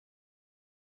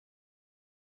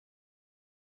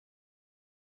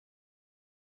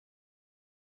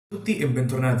Tutti e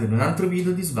bentornati in un altro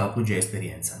video di Svapo G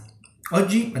Esperienza.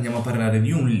 Oggi andiamo a parlare di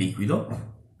un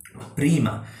liquido.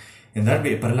 Prima di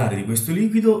andarvi a parlare di questo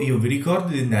liquido, io vi ricordo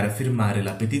di andare a firmare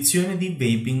la petizione di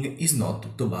Vaping is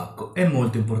not tobacco. È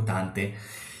molto importante.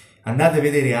 Andate a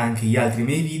vedere anche gli altri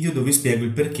miei video dove spiego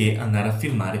il perché andare a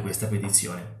firmare questa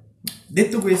petizione.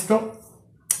 Detto questo,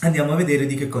 andiamo a vedere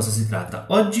di che cosa si tratta.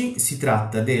 Oggi si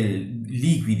tratta dei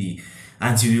liquidi,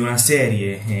 anzi di una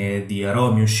serie di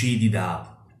aromi usciti da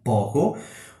poco,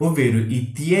 ovvero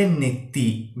i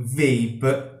TNT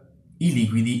Vape, i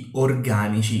liquidi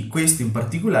organici. Questo in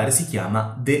particolare si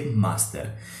chiama The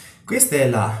Master. Questa è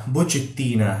la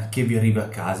boccettina che vi arriva a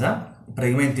casa,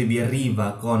 praticamente vi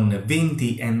arriva con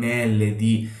 20 ml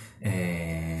di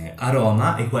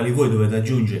aroma, ai quali voi dovete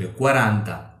aggiungere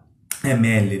 40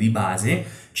 ml di base,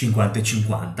 50 e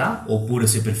 50, oppure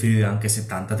se preferite anche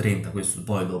 70-30, questo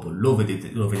poi dopo lo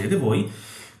vedete voi,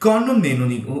 con o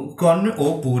meno con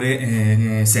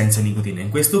oppure senza nicotina. In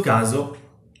questo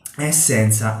caso è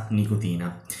senza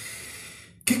nicotina.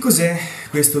 Che cos'è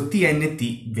questo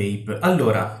TNT Vape?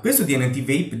 Allora, questo TNT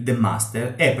Vape The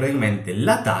Master è praticamente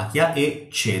latachia e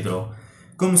cedro.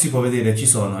 Come si può vedere ci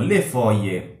sono le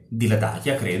foglie di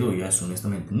latachia, credo, io adesso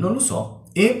onestamente non lo so,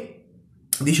 e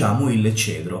diciamo il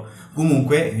cedro,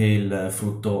 comunque il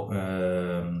frutto,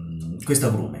 questo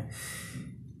agrume.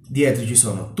 Dietro ci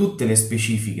sono tutte le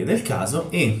specifiche del caso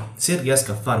e se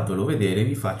riesco a farvelo vedere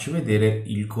vi faccio vedere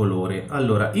il colore.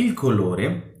 Allora, il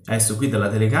colore, adesso qui dalla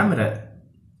telecamera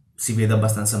si vede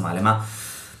abbastanza male, ma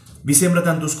vi sembra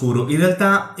tanto scuro. In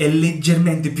realtà è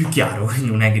leggermente più chiaro,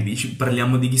 non è che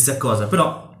parliamo di chissà cosa,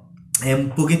 però è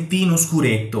un pochettino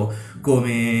scuretto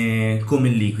come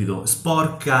il liquido.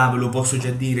 Sporca, ve lo posso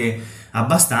già dire,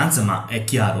 abbastanza, ma è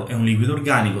chiaro, è un liquido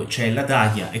organico, c'è la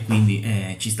taglia e quindi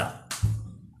ci sta.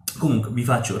 Comunque vi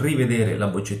faccio rivedere la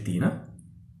boccettina.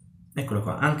 Eccola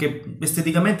qua, anche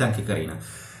esteticamente anche carina.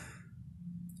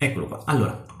 Eccolo qua.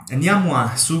 Allora, andiamo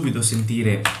a subito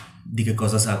sentire di che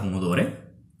cosa sa come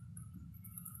odore.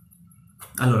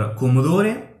 Allora, come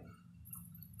odore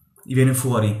gli viene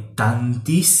fuori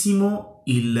tantissimo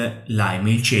il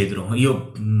lime, il cedro.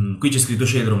 Io qui c'è scritto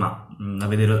cedro, ma a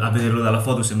vederlo dalla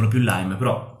foto sembra più lime,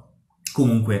 però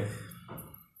comunque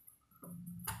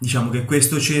diciamo che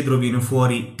questo cedro viene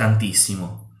fuori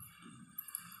tantissimo.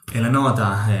 E la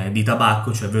nota di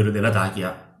tabacco, cioè ovvero della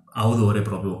tachia, a odore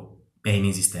proprio è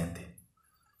inesistente.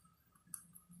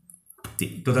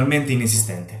 Sì, totalmente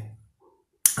inesistente.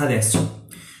 Adesso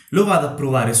lo vado a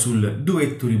provare sul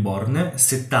Duetto Reborn,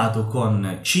 settato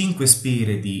con 5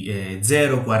 spire di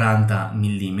 0,40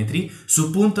 mm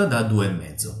su punta da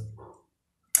 2,5.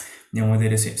 Andiamo a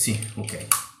vedere se... sì,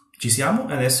 ok. Ci siamo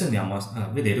e adesso andiamo a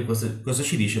vedere cosa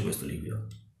ci dice questo liquido.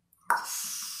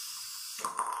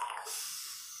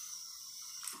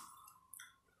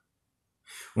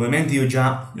 Ovviamente io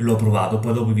già l'ho provato,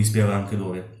 poi dopo vi spiego anche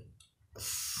dove.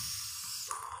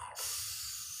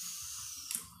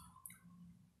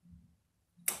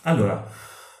 Allora,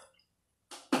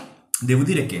 devo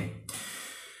dire che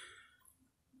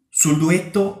sul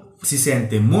duetto si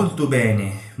sente molto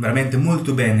bene, veramente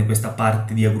molto bene questa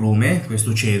parte di agrume,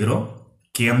 questo cedro,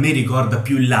 che a me ricorda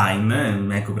più il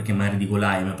lime, ecco perché magari dico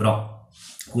lime, però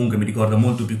comunque mi ricorda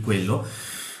molto più quello,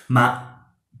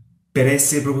 ma per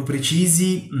essere proprio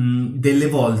precisi, delle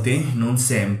volte, non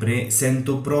sempre,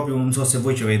 sento proprio, non so se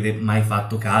voi ci avete mai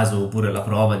fatto caso oppure la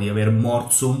prova di aver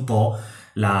morso un po'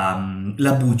 la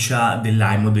buccia del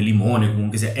lime o del limone,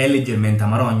 comunque se è leggermente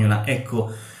amarognola,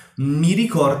 ecco, mi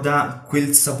ricorda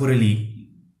quel sapore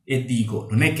lì e dico,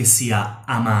 non è che sia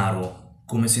amaro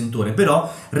come sentore,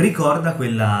 però ricorda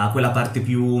quella parte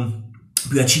più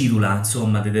acidula,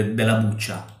 insomma, della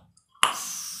buccia.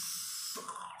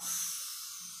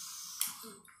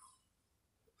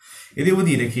 E devo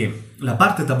dire che la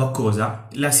parte tabaccosa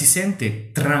la si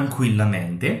sente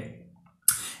tranquillamente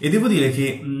e devo dire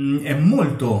che è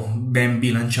molto ben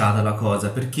bilanciata la cosa,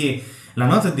 perché la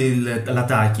nota della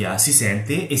tachia si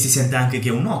sente e si sente anche che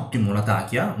è un ottimo la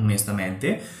tachia,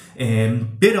 onestamente,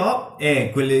 però è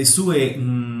quelle sue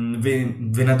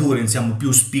venature, diciamo,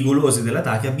 più spigolose della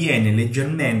tachia viene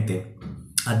leggermente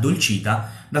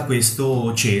addolcita da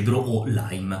questo cedro o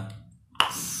lime.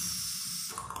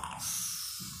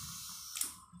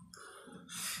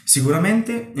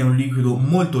 Sicuramente è un liquido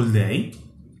molto all day,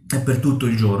 è per tutto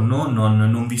il giorno,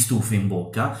 non vi stufa in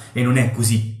bocca e non è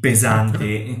così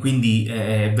pesante, quindi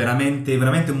è veramente,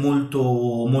 veramente molto,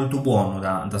 molto buono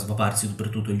da svaparsi per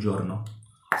tutto il giorno.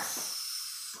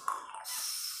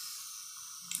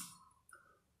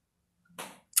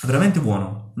 Veramente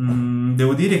buono.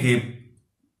 Devo dire che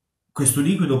questo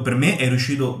liquido per me è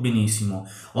riuscito benissimo.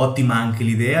 Ottima anche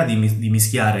l'idea di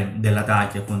mischiare della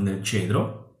tachia con del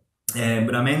cedro, è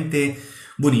veramente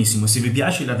buonissimo. Se vi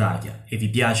piace la tachia e vi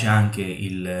piace anche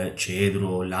il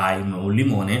cedro, lime o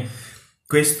limone,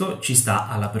 questo ci sta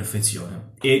alla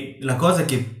perfezione. E la cosa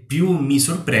che più mi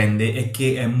sorprende è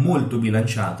che è molto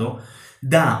bilanciato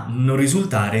da non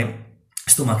risultare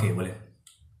stomachevole.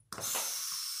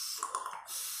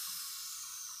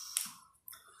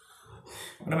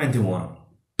 Veramente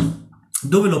buono.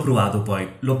 Dove l'ho provato poi?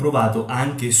 L'ho provato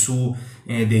anche su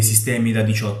dei sistemi da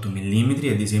 18 mm,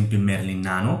 ad esempio il Merlin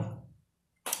Nano,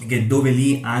 che dove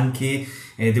lì anche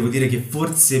devo dire che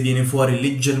forse viene fuori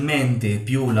leggermente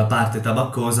più la parte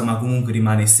tabaccosa, ma comunque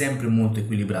rimane sempre molto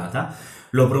equilibrata.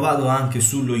 L'ho provato anche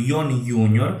sullo Ioni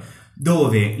Junior,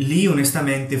 dove lì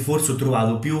onestamente forse ho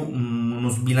trovato più uno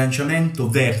sbilanciamento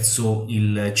verso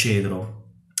il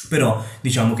cedro, però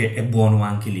diciamo che è buono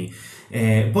anche lì.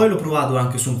 Poi l'ho provato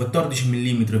anche su un 14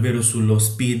 mm, ovvero sullo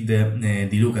Speed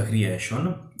di Luca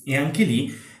Creation, e anche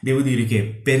lì devo dire che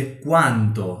per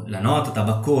quanto la nota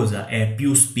tabaccosa è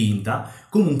più spinta,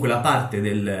 comunque la parte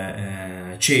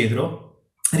del cedro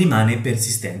rimane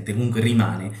persistente, comunque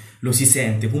rimane, lo si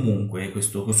sente comunque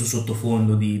questo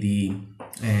sottofondo di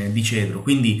cedro,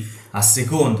 quindi a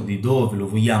seconda di dove lo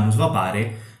vogliamo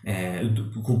svapare,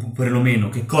 perlomeno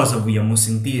che cosa vogliamo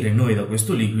sentire noi da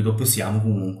questo liquido, possiamo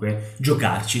comunque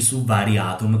giocarci su vari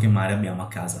atom che magari abbiamo a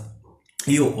casa.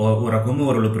 Io ora come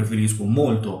ora lo preferisco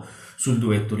molto sul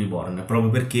duetto Reborn, proprio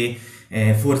perché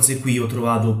forse qui ho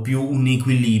trovato più un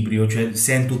equilibrio, cioè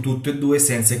sento tutte e due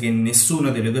senza che nessuna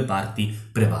delle due parti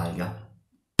prevalga.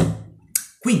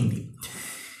 Quindi,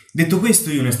 detto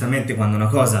questo, io onestamente quando una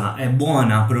cosa è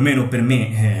buona, perlomeno per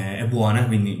me è buona,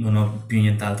 quindi non ho più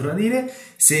nient'altro da dire.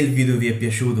 Se il video vi è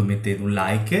piaciuto mettete un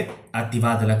like,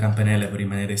 attivate la campanella per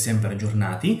rimanere sempre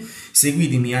aggiornati,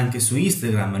 seguitemi anche su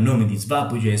Instagram a nome di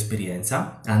Svapo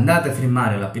Esperienza, andate a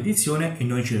firmare la petizione e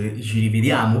noi ci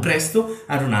rivediamo presto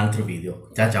ad un altro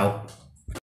video. Ciao ciao!